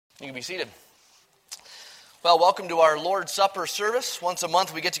You can be seated. Well, welcome to our Lord's Supper service. Once a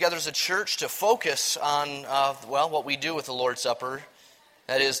month we get together as a church to focus on, what we do with the Lord's Supper.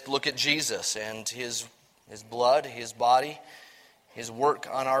 That is, look at Jesus and His blood, His body, His work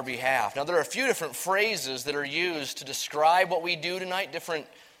on our behalf. Now, there are a few different phrases that are used to describe what we do tonight. Different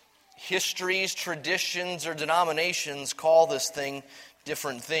histories, traditions, or denominations call this thing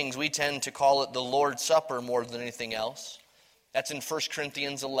different things. We tend to call it the Lord's Supper more than anything else. That's in 1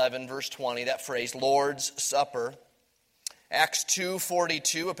 Corinthians 11, verse 20, that phrase, Lord's Supper. Acts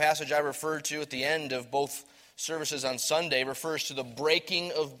 2:42, a passage I referred to at the end of both services on Sunday, refers to the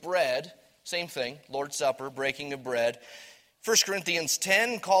breaking of bread. Same thing, Lord's Supper, breaking of bread. 1 Corinthians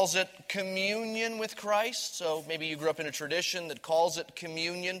 10 calls it communion with Christ. So maybe you grew up in a tradition that calls it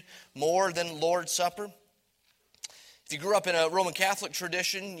communion more than Lord's Supper. If you grew up in a Roman Catholic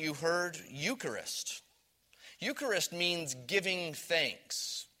tradition, you heard Eucharist. Eucharist means giving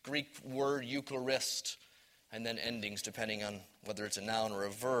thanks. Greek word Eucharist, and then endings depending on whether it's a noun or a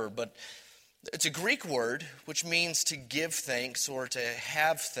verb. But it's a Greek word which means to give thanks or to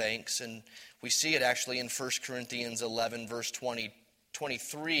have thanks. And we see it actually in 1 Corinthians 11, verse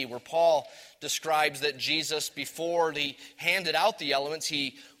 23, where Paul describes that Jesus, before he handed out the elements,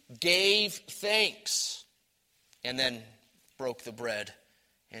 he gave thanks and then broke the bread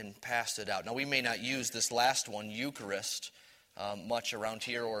and passed it out. Now, we may not use this last one, Eucharist, much around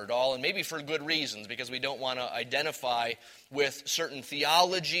here or at all, and maybe for good reasons, because we don't want to identify with certain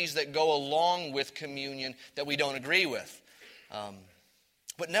theologies that go along with communion that we don't agree with.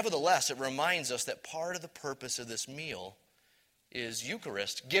 But nevertheless, it reminds us that part of the purpose of this meal is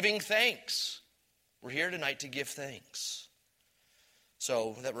Eucharist, giving thanks. We're here tonight to give thanks.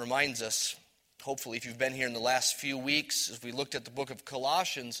 So that reminds us, hopefully, if you've been here in the last few weeks, as we looked at the book of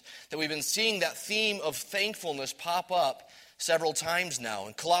Colossians, that we've been seeing that theme of thankfulness pop up several times now.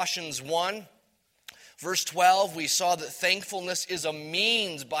 In Colossians 1, verse 12, we saw that thankfulness is a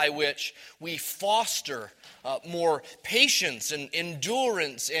means by which we foster more patience and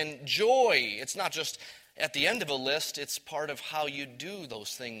endurance and joy. It's not just at the end of a list, it's part of how you do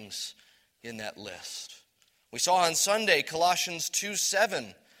those things in that list. We saw on Sunday, Colossians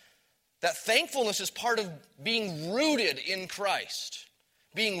 2:7, that thankfulness is part of being rooted in Christ.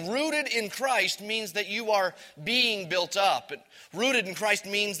 Being rooted in Christ means that you are being built up. And rooted in Christ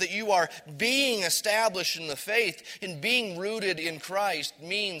means that you are being established in the faith. And being rooted in Christ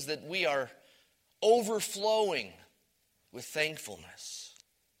means that we are overflowing with thankfulness.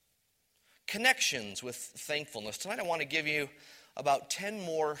 Connections with thankfulness. Tonight I want to give you about 10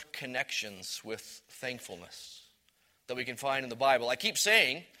 more connections with thankfulness that we can find in the Bible. I keep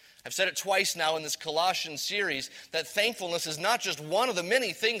saying, I've said it twice now in this Colossians series, that thankfulness is not just one of the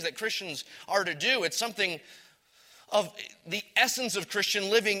many things that Christians are to do. It's something of the essence of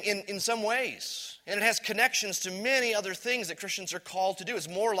Christian living in some ways. And it has connections to many other things that Christians are called to do. It's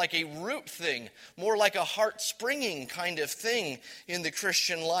more like a root thing, more like a heart-springing kind of thing in the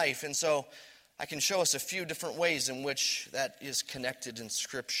Christian life. And so I can show us a few different ways in which that is connected in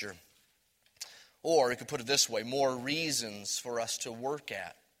Scripture. Or we could put it this way, more reasons for us to work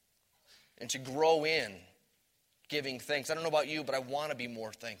at and to grow in giving thanks. I don't know about you, but I want to be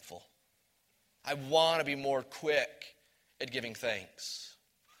more thankful. I want to be more quick at giving thanks.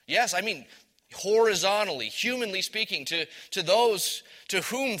 Yes, I mean horizontally, humanly speaking, to those to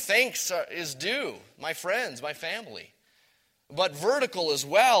whom thanks is due, my friends, my family. But vertical as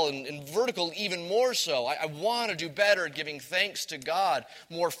well, and vertical even more so. I want to do better at giving thanks to God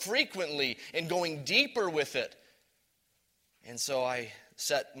more frequently and going deeper with it. And so I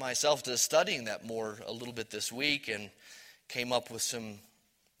set myself to studying that more a little bit this week and came up with some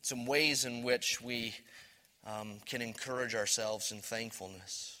ways in which we can encourage ourselves in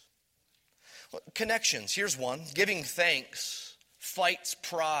thankfulness. Well, connections, here's one. Giving thanks fights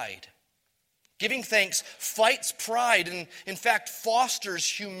pride. Giving thanks fights pride and, in fact, fosters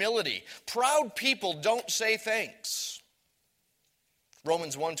humility. Proud people don't say thanks.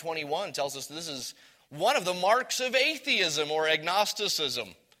 Romans 1:21 tells us this is one of the marks of atheism or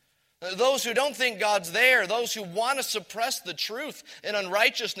agnosticism. Those who don't think God's there, those who want to suppress the truth and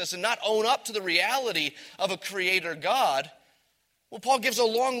unrighteousness and not own up to the reality of a creator God. Well, Paul gives a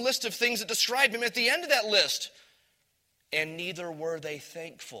long list of things that describe him at the end of that list. And neither were they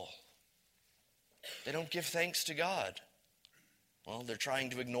thankful. They don't give thanks to God. Well, they're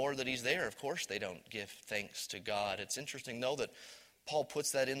trying to ignore that he's there. Of course they don't give thanks to God. It's interesting, though, that Paul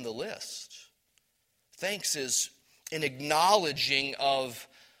puts that in the list. Thanks is an acknowledging of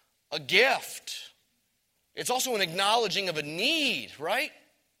a gift. It's also an acknowledging of a need, right?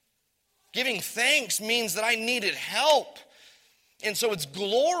 Giving thanks means that I needed help. And so it's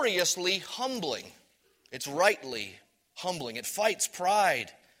gloriously humbling. It's rightly humbling. It fights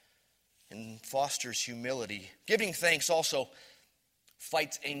pride and fosters humility. Giving thanks also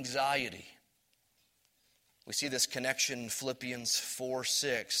fights anxiety. We see this connection in Philippians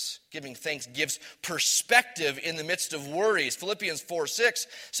 4:6. Giving thanks gives perspective in the midst of worries. Philippians 4:6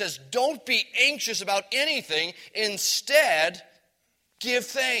 says, don't be anxious about anything. Instead, give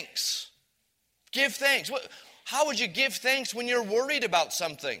thanks. Give thanks. How would you give thanks when you're worried about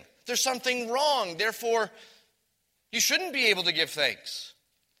something? There's something wrong. Therefore, you shouldn't be able to give thanks.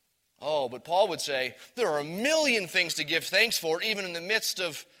 Oh, but Paul would say, there are a million things to give thanks for, even in the midst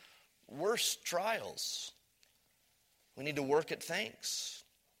of worse trials. We need to work at thanks,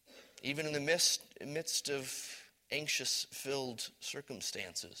 even in the midst of anxious-filled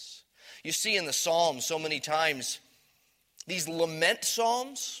circumstances. You see in the Psalms so many times, these lament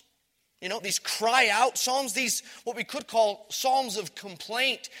psalms, these cry-out psalms, these what we could call psalms of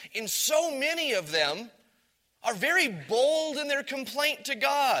complaint, in so many of them are very bold in their complaint to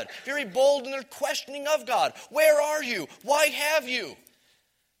God, very bold in their questioning of God. Where are you? Why have you?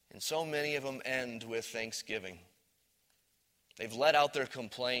 And so many of them end with thanksgiving. They've let out their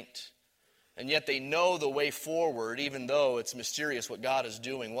complaint, and yet they know the way forward, even though it's mysterious what God is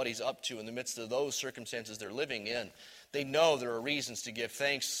doing, what He's up to in the midst of those circumstances they're living in. They know there are reasons to give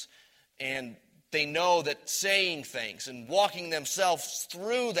thanks, and they know that saying thanks and walking themselves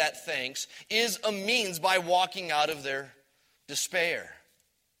through that thanks is a means by walking out of their despair.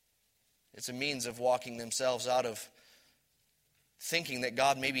 It's a means of walking themselves out of thinking that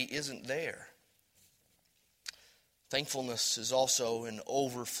God maybe isn't there. Thankfulness is also an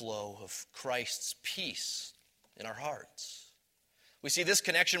overflow of Christ's peace in our hearts. We see this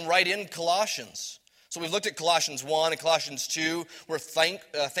connection right in Colossians. So we've looked at Colossians 1 and Colossians 2, where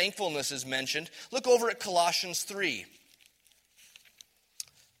thankfulness is mentioned. Look over at Colossians 3.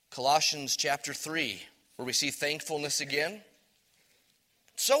 Colossians chapter 3, where we see thankfulness again.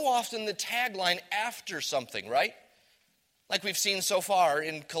 So often the tagline after something, right? Like we've seen so far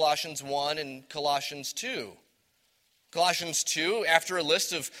in Colossians 1 and Colossians 2. Colossians 2, after a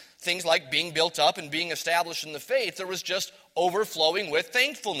list of things like being built up and being established in the faith, there was just overflowing with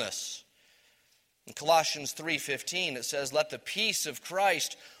thankfulness. In Colossians 3:15, it says, let the peace of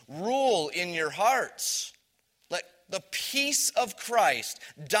Christ rule in your hearts. Let the peace of Christ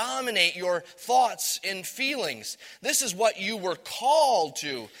dominate your thoughts and feelings. This is what you were called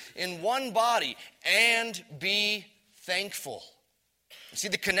to in one body, and be thankful. You see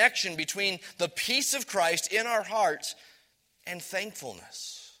the connection between the peace of Christ in our hearts and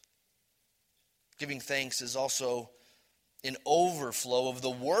thankfulness. Giving thanks is also an overflow of the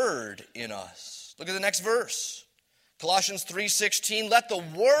word in us. Look at the next verse. Colossians 3:16, let the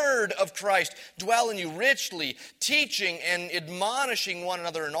word of Christ dwell in you richly, teaching and admonishing one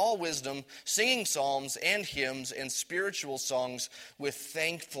another in all wisdom, singing psalms and hymns and spiritual songs with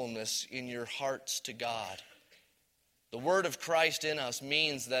thankfulness in your hearts to God. The word of Christ in us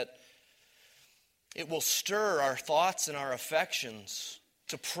means that it will stir our thoughts and our affections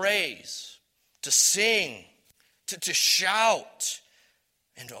to praise, to sing, to shout.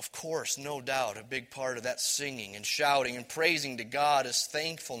 And of course, no doubt, a big part of that singing and shouting and praising to God is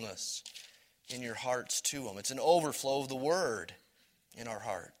thankfulness in your hearts to Him. It's an overflow of the word in our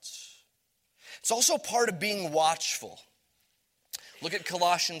hearts. It's also part of being watchful. Look at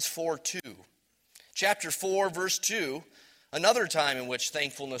Colossians 4:2. Chapter 4, verse 2, another time in which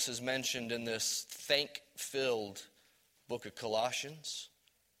thankfulness is mentioned in this thank-filled book of Colossians.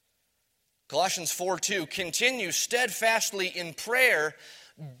 Colossians 4:2, continue steadfastly in prayer,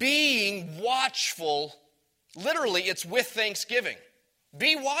 being watchful. Literally, it's with thanksgiving.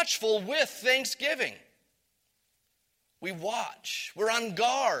 Be watchful with thanksgiving. We watch. We're on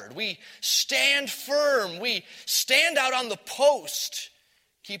guard. We stand firm. We stand out on the post,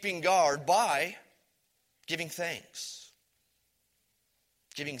 keeping guard by giving thanks.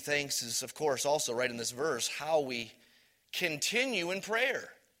 Giving thanks is, of course, also right in this verse, how we continue in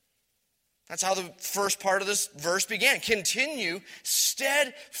prayer. That's how the first part of this verse began. Continue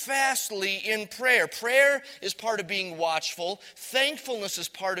steadfastly in prayer. Prayer is part of being watchful. Thankfulness is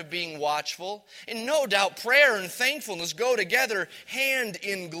part of being watchful. And no doubt prayer and thankfulness go together hand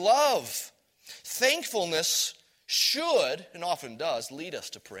in glove. Thankfulness should, and often does, lead us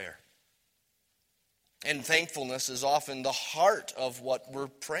to prayer. And thankfulness is often the heart of what we're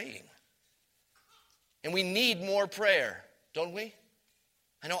praying. And we need more prayer, don't we?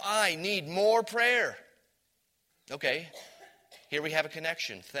 I know I need more prayer. Okay, here we have a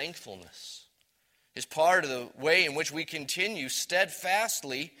connection. Thankfulness is part of the way in which we continue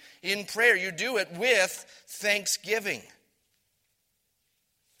steadfastly in prayer. You do it with thanksgiving.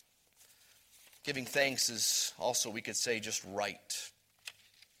 Giving thanks is also, we could say, just right.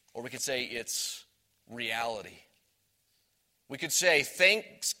 Or we could say it's reality. We could say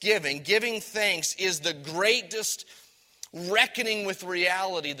thanksgiving, giving thanks, is the greatest reckoning with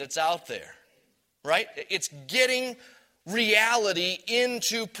reality that's out there. Right? It's getting reality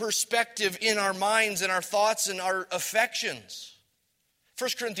into perspective in our minds and our thoughts and our affections. 1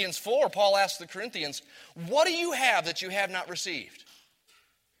 Corinthians 4, Paul asks the Corinthians, what do you have that you have not received?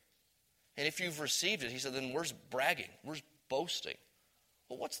 And if you've received it, he said, then where's bragging? Where's boasting?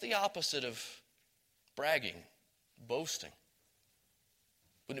 Well, what's the opposite of bragging, boasting?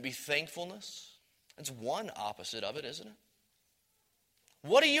 Wouldn't it be thankfulness? That's one opposite of it, isn't it?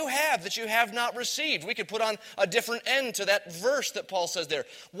 What do you have that you have not received? We could put on a different end to that verse that Paul says there.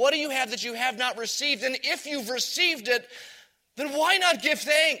 What do you have that you have not received? And if you've received it, then why not give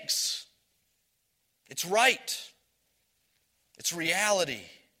thanks? It's right. It's reality.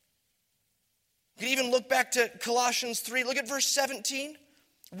 You can even look back to Colossians 3. Look at verse 17.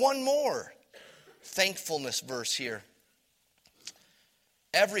 One more thankfulness verse here.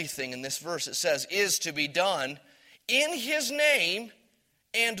 Everything in this verse, it says, is to be done in his name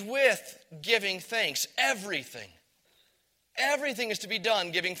and with giving thanks. Everything. Everything is to be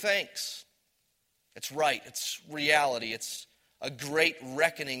done giving thanks. It's right. It's reality. It's a great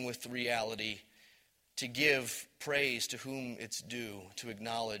reckoning with reality to give praise to whom it's due, to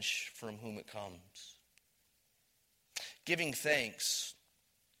acknowledge from whom it comes. Giving thanks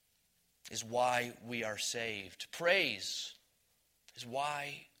is why we are saved. Praise is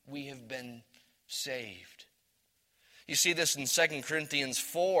why we have been saved. You see this in 2 Corinthians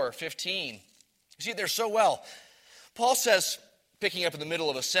 4:15. You see it there so well. Paul says, picking up in the middle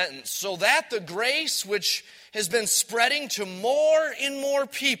of a sentence, so that the grace which has been spreading to more and more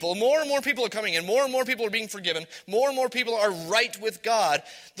people are coming in, more and more people are being forgiven, more and more people are right with God.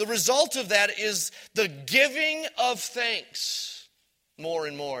 The result of that is the giving of thanks more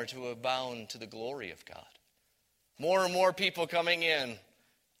and more to abound to the glory of God. More and more people coming in,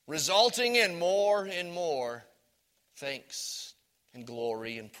 resulting in more and more thanks and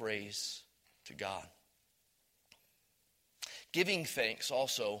glory and praise to God. Giving thanks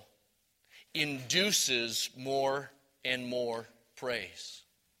also induces more and more praise.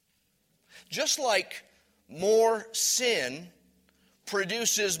 Just like more sin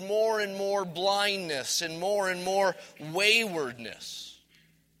produces more and more blindness and more waywardness.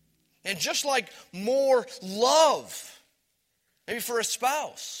 And just like more love, maybe for a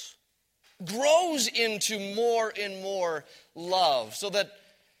spouse, grows into more and more love, so that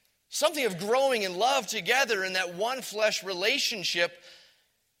something of growing in love together in that one flesh relationship,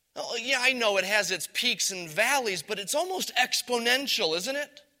 oh, yeah, I know it has its peaks and valleys, but it's almost exponential, isn't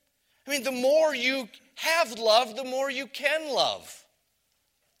it? I mean, the more you have love, the more you can love.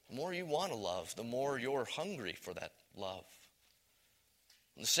 The more you want to love, the more you're hungry for that love.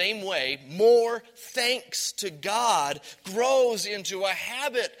 In the same way, more thanks to God grows into a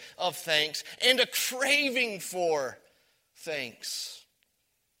habit of thanks and a craving for thanks.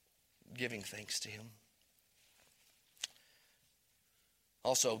 Giving thanks to Him.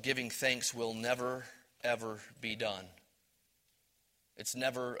 Also, giving thanks will never, ever be done. It's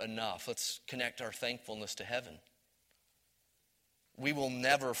never enough. Let's connect our thankfulness to heaven. We will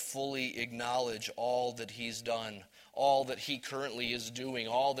never fully acknowledge all that He's done, all that He currently is doing,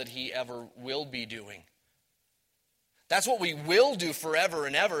 all that He ever will be doing. That's what we will do forever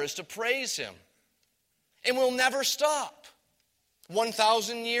and ever, is to praise Him. And we'll never stop.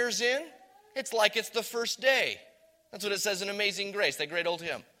 1,000 years in, it's like it's the first day. That's what it says in Amazing Grace, that great old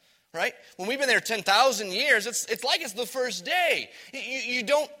hymn, right? When we've been there 10,000 years, it's like it's the first day. You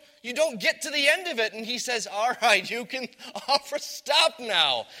don't get to the end of it, and He says, all right, you can stop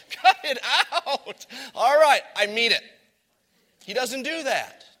now. Cut it out. All right, I mean it. He doesn't do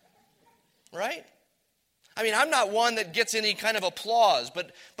that, right? I mean, I'm not one that gets any kind of applause,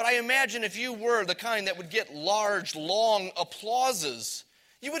 but I imagine if you were the kind that would get large, long applauses,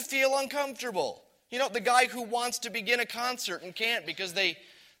 you would feel uncomfortable. You know, the guy who wants to begin a concert and can't because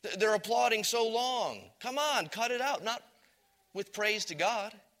they're applauding so long. Come on, cut it out. Not with praise to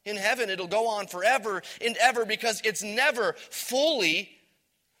God. In heaven, it'll go on forever and ever because it's never fully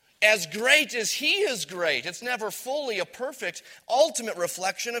as great as He is great. It's never fully a perfect, ultimate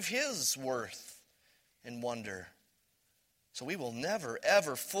reflection of His worth and wonder. So we will never,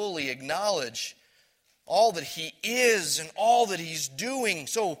 ever fully acknowledge all that He is and all that He's doing.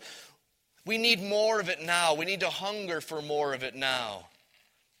 So we need more of it now. We need to hunger for more of it now.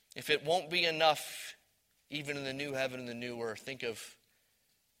 If it won't be enough, even in the new heaven and the new earth, think of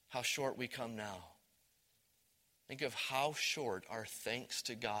how short we come now. Think of how short our thanks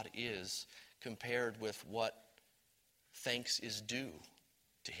to God is compared with what thanks is due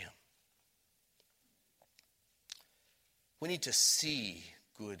to him. We need to see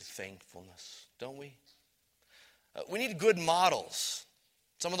good thankfulness, don't we? We need good models.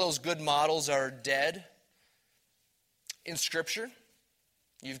 Some of those good models are dead in Scripture.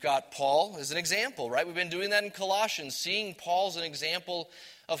 You've got Paul as an example, right? We've been doing that in Colossians, seeing Paul as an example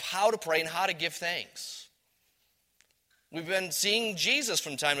of how to pray and how to give thanks. We've been seeing Jesus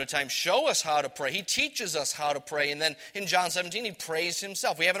from time to time show us how to pray. He teaches us how to pray, and then in John 17, he prays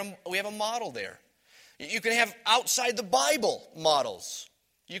himself. We have a model there. You can have outside the Bible models.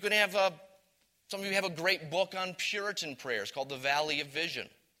 You can have some of you have a great book on Puritan prayers called The Valley of Vision.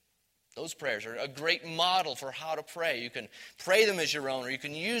 Those prayers are a great model for how to pray. You can pray them as your own, or you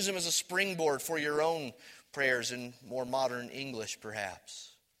can use them as a springboard for your own prayers in more modern English,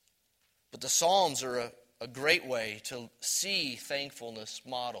 perhaps. But the Psalms are a great way to see thankfulness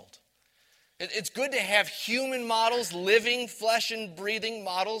modeled. It's good to have human models, living, flesh and breathing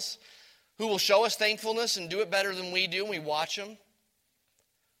models, who will show us thankfulness and do it better than we do, and we watch them.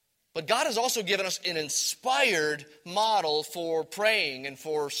 But God has also given us an inspired model for praying and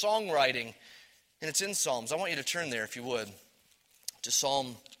for songwriting, and it's in Psalms. I want you to turn there, if you would, to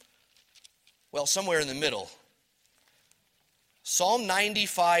Psalm, somewhere in the middle. Psalm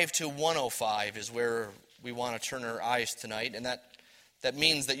 95 to 105 is where we want to turn our eyes tonight, and that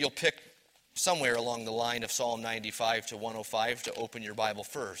means that you'll pick somewhere along the line of Psalm 95 to 105 to open your Bible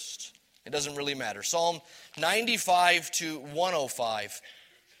first. It doesn't really matter. Psalm 95 to 105.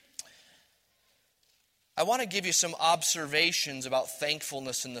 I want to give you some observations about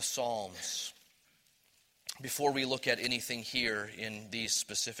thankfulness in the Psalms before we look at anything here in these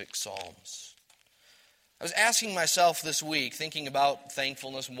specific Psalms. I was asking myself this week, thinking about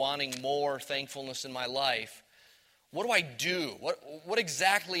thankfulness, wanting more thankfulness in my life. What do I do? What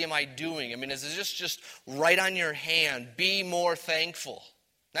exactly am I doing? I mean, is this just write on your hand, be more thankful?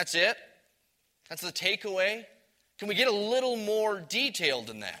 That's it? That's the takeaway? Can we get a little more detailed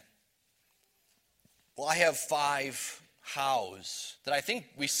than that? Well, I have 5 hows that I think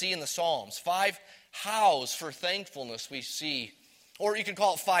we see in the Psalms. 5 hows for thankfulness we see. Or you can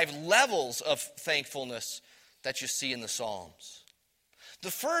call it 5 levels of thankfulness that you see in the Psalms.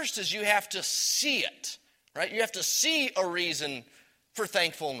 The first is you have to see it, right? You have to see a reason for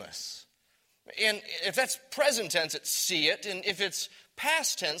thankfulness. And if that's present tense, it's see it. And if it's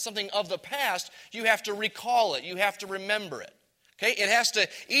past tense, something of the past, you have to recall it. You have to remember it. Okay? It has to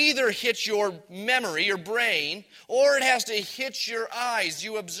either hit your memory, your brain, or it has to hit your eyes.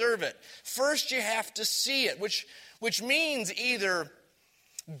 You observe it. First, you have to see it, which means either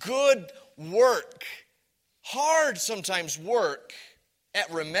good work, hard sometimes work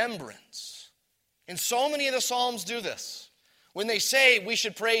at remembrance. And so many of the Psalms do this. When they say, we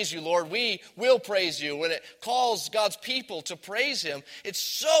should praise you, Lord, we will praise you. When it calls God's people to praise him, it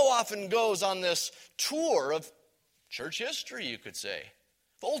so often goes on this tour of church history, you could say.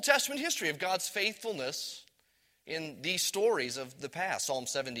 The Old Testament history of God's faithfulness in these stories of the past. Psalm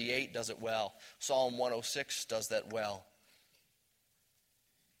 78 does it well. Psalm 106 does that well.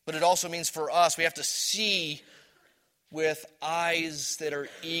 But it also means for us, we have to see with eyes that are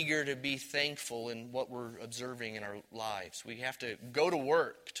eager to be thankful in what we're observing in our lives. We have to go to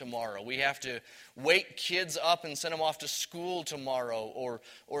work tomorrow. We have to wake kids up and send them off to school tomorrow,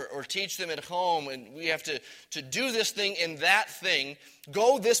 or teach them at home. And we have to do this thing and that thing,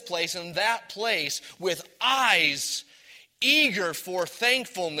 go this place and that place with eyes eager for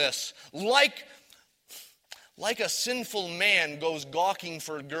thankfulness, like a sinful man goes gawking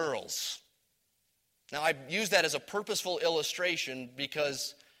for girls. Now, I use that as a purposeful illustration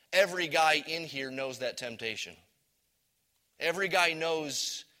because every guy in here knows that temptation. Every guy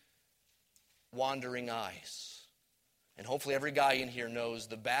knows wandering eyes. And hopefully every guy in here knows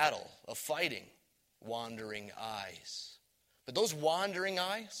the battle of fighting wandering eyes. But those wandering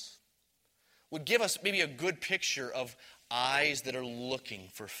eyes would give us maybe a good picture of eyes that are looking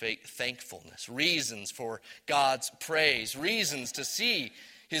for thankfulness, reasons for God's praise, reasons to see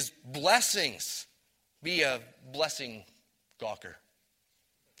his blessings. Be a blessing gawker.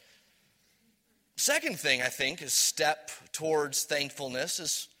 Second thing, I think, is step towards thankfulness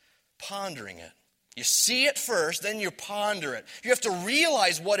is pondering it. You see it first, then you ponder it. You have to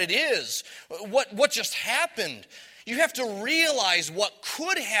realize what it is, what just happened. You have to realize what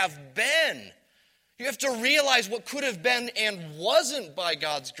could have been. You have to realize what could have been and wasn't by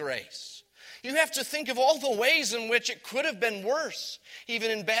God's grace. You have to think of all the ways in which it could have been worse,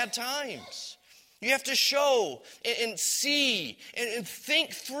 even in bad times. You have to show and see and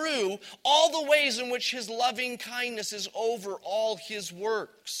think through all the ways in which his loving kindness is over all his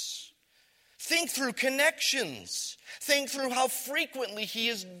works. Think through connections. Think through how frequently he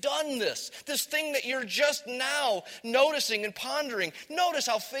has done this. This thing that you're just now noticing and pondering. Notice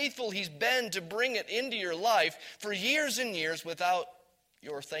how faithful he's been to bring it into your life for years and years without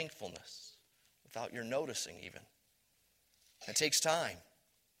your thankfulness, without your noticing even. It takes time.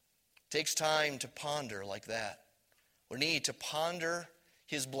 It takes time to ponder like that. We need to ponder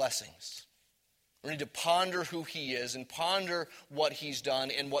his blessings. We need to ponder who he is and ponder what he's done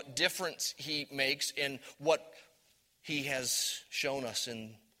and what difference he makes in what he has shown us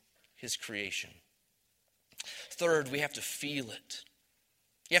in his creation. Third, we have to feel it.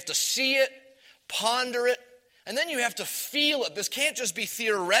 You have to see it, ponder it, and then you have to feel it. This can't just be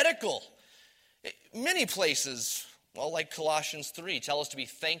theoretical. Many places, well, like Colossians 3, tell us to be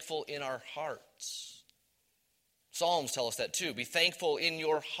thankful in our hearts. Psalms tell us that too. Be thankful in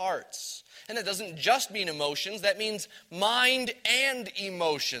your hearts. And it doesn't just mean emotions. That means mind and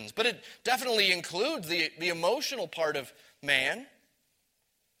emotions. But it definitely includes the emotional part of man.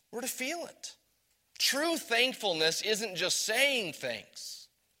 We're to feel it. True thankfulness isn't just saying thanks.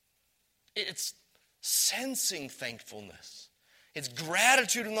 It's sensing thankfulness. It's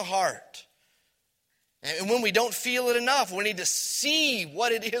gratitude in the heart. And when we don't feel it enough, we need to see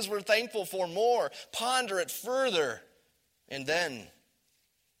what it is we're thankful for more, ponder it further, and then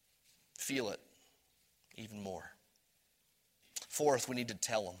feel it even more. Fourth, we need to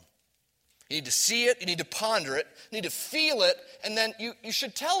tell him. You need to see it, you need to ponder it, you need to feel it, and then you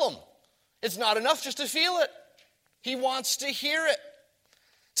should tell him. It's not enough just to feel it. He wants to hear it.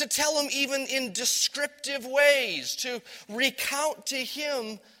 To tell him even in descriptive ways, to recount to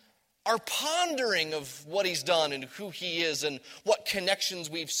him our pondering of what he's done and who he is and what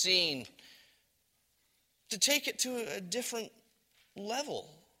connections we've seen. To take it to a different level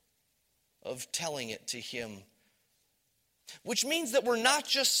of telling it to him. Which means that we're not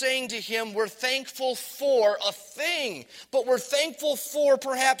just saying to him we're thankful for a thing, but we're thankful for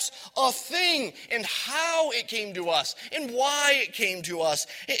perhaps a thing and how it came to us and why it came to us.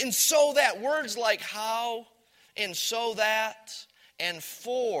 And so that words like how and so that and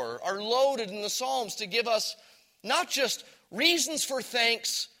for are loaded in the Psalms to give us not just reasons for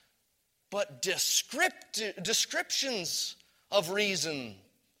thanks, but descriptions of reason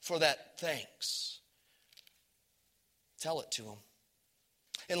for that thanks. Tell it to him.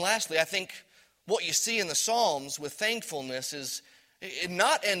 And lastly, I think what you see in the Psalms with thankfulness is it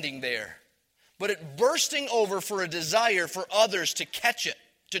not ending there, but it bursting over for a desire for others to catch it,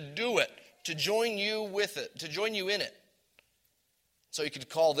 to do it, to join you with it, to join you in it. So you could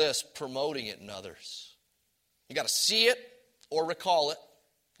call this promoting it in others. You got to see it or recall it.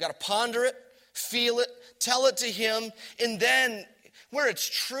 You got to ponder it, feel it, tell it to him, and then where it's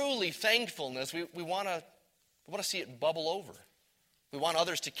truly thankfulness, we want to see it bubble over. We want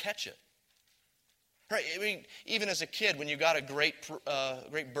others to catch it. Right? I mean, even as a kid, when you got a great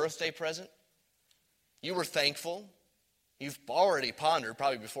birthday present, you were thankful. You've already pondered,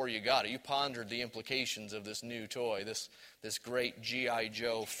 probably before you got it, you pondered the implications of this new toy, this great G.I.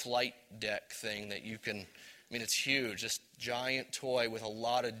 Joe flight deck thing that you can, I mean, it's huge, this giant toy with a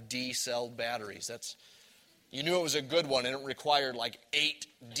lot of D-cell batteries. You knew it was a good one, and it required like 8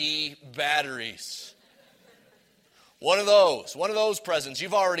 D batteries. One of those presents,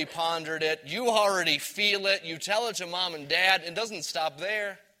 you've already pondered it, you already feel it, you tell it to mom and dad, it doesn't stop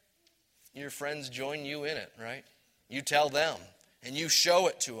there. Your friends join you in it, right? You tell them, and you show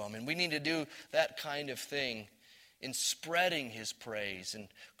it to them, and we need to do that kind of thing in spreading his praise and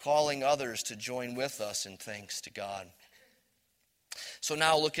calling others to join with us in thanks to God. So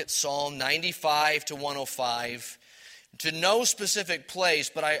now look at Psalm 95 to 105. To no specific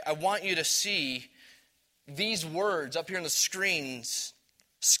place, but I want you to see these words up here on the screens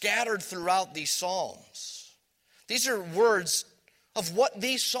scattered throughout these Psalms. These are words of what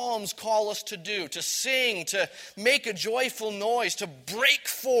these Psalms call us to do, to sing, to make a joyful noise, to break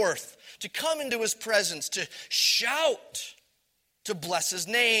forth, to come into his presence, to shout, to bless his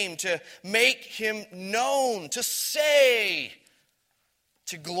name, to make him known, to say,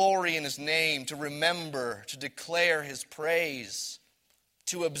 to glory in his name, to remember, to declare his praise,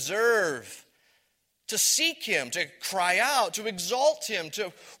 to observe, to seek him, to cry out, to exalt him,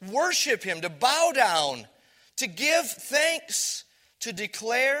 to worship him, to bow down, to give thanks, to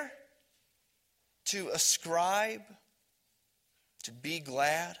declare, to ascribe, to be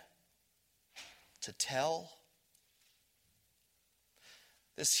glad, to tell.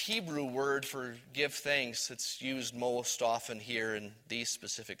 This Hebrew word for give thanks that's used most often here in these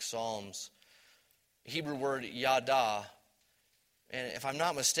specific Psalms, the Hebrew word yada, and if I'm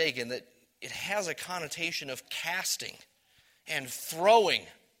not mistaken, that it has a connotation of casting and throwing.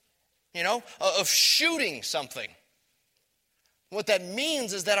 of shooting something. What that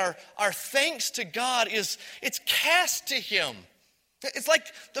means is that our thanks to God it's cast to Him. It's like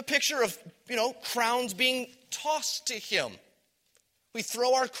the picture of, crowns being tossed to Him. We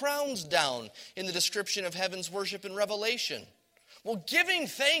throw our crowns down in the description of heaven's worship in Revelation. Well, giving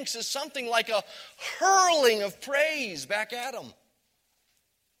thanks is something like a hurling of praise back at Him.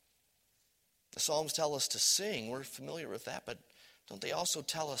 The Psalms tell us to sing. We're familiar with that, but don't they also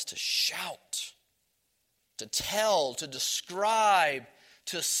tell us to shout, to tell, to describe,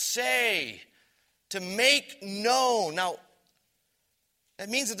 to say, to make known? Now, that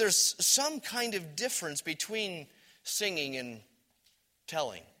means that there's some kind of difference between singing and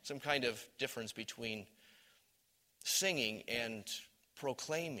telling, some kind of difference between singing and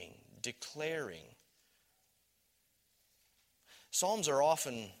proclaiming, declaring. Psalms are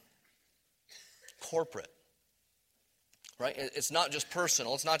often corporate, right? It's not just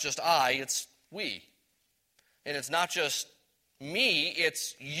personal, it's not just I, it's we. And it's not just me,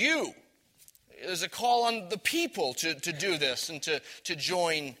 it's you. There's a call on the people to do this and to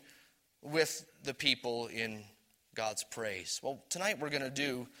join with the people in God's praise. Well, tonight we're going to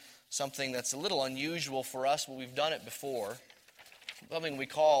do something that's a little unusual for us, but we've done it before. Something we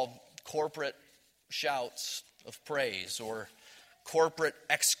call corporate shouts of praise or corporate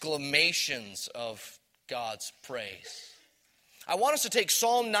exclamations of God's praise. I want us to take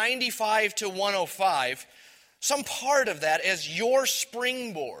Psalm 95 to 105, some part of that as your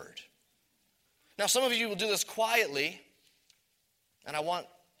springboard. Now, some of you will do this quietly, and I want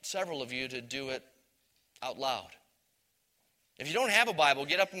several of you to do it out loud. If you don't have a Bible,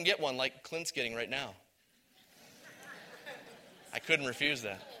 get up and get one like Clint's getting right now. I couldn't refuse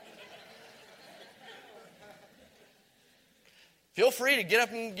that. Feel free to get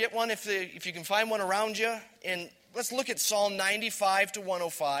up and get one if you can find one around you. And let's look at Psalm 95 to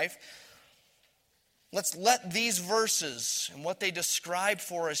 105. Let's let these verses and what they describe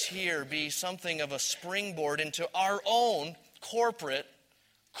for us here be something of a springboard into our own corporate,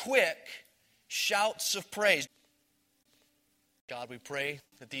 quick shouts of praise. God, we pray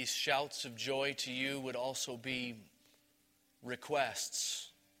that these shouts of joy to you would also be requests,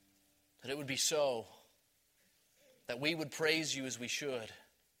 that it would be so, that we would praise you as we should,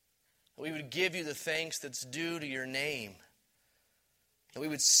 that we would give you the thanks that's due to your name, that we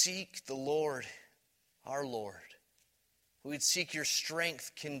would seek the Lord, our Lord. We would seek your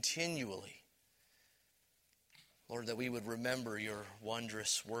strength continually. Lord, that we would remember your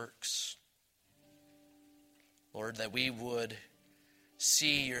wondrous works. Lord, that we would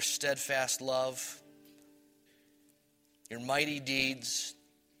see your steadfast love, your mighty deeds,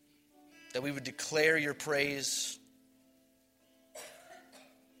 that we would declare your praise.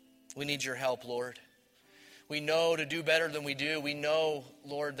 We need your help, Lord. We know to do better than we do. We know,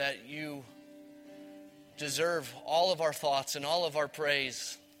 Lord, that you deserve all of our thoughts and all of our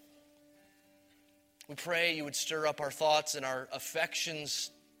praise. We pray you would stir up our thoughts and our affections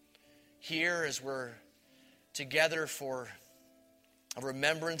here as we're together for a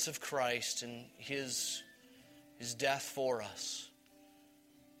remembrance of Christ and his death for us.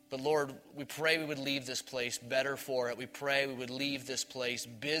 But Lord, we pray we would leave this place better for it. We pray we would leave this place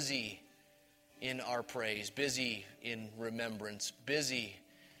busy in our praise, busy in remembrance, busy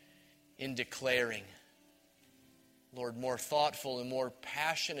in declaring. Lord, more thoughtful and more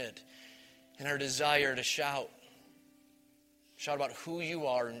passionate in our desire to shout. Shout about who you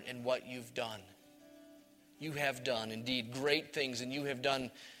are and what you've done. You have done, indeed, great things, and you have done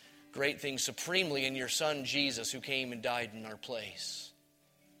great things supremely in your Son, Jesus, who came and died in our place.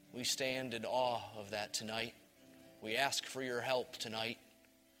 We stand in awe of that tonight. We ask for your help tonight.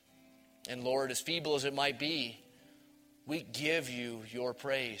 And Lord, as feeble as it might be, we give you your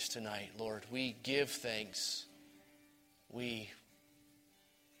praise tonight, Lord. We give thanks.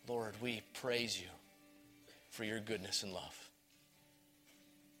 Lord, we praise you for your goodness and love.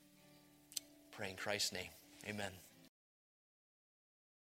 Pray in Christ's name. Amen.